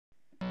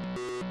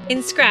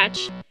In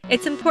Scratch,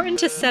 it's important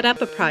to set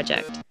up a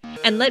project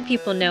and let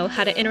people know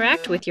how to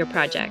interact with your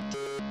project.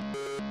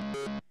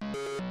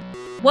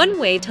 One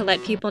way to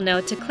let people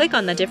know to click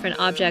on the different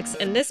objects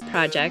in this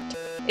project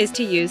is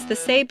to use the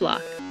Say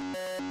block.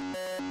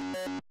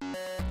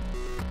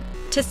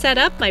 To set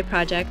up my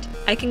project,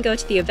 I can go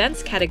to the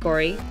Events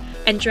category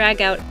and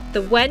drag out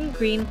the When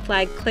Green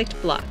Flag Clicked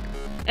block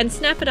and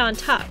snap it on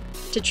top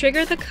to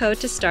trigger the code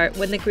to start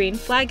when the green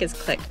flag is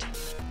clicked.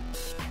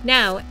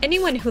 Now,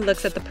 anyone who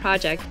looks at the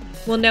project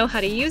will know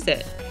how to use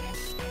it.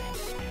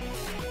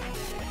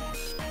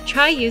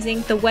 Try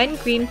using the When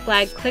Green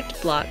Flag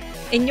Clicked block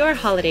in your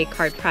holiday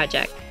card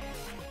project.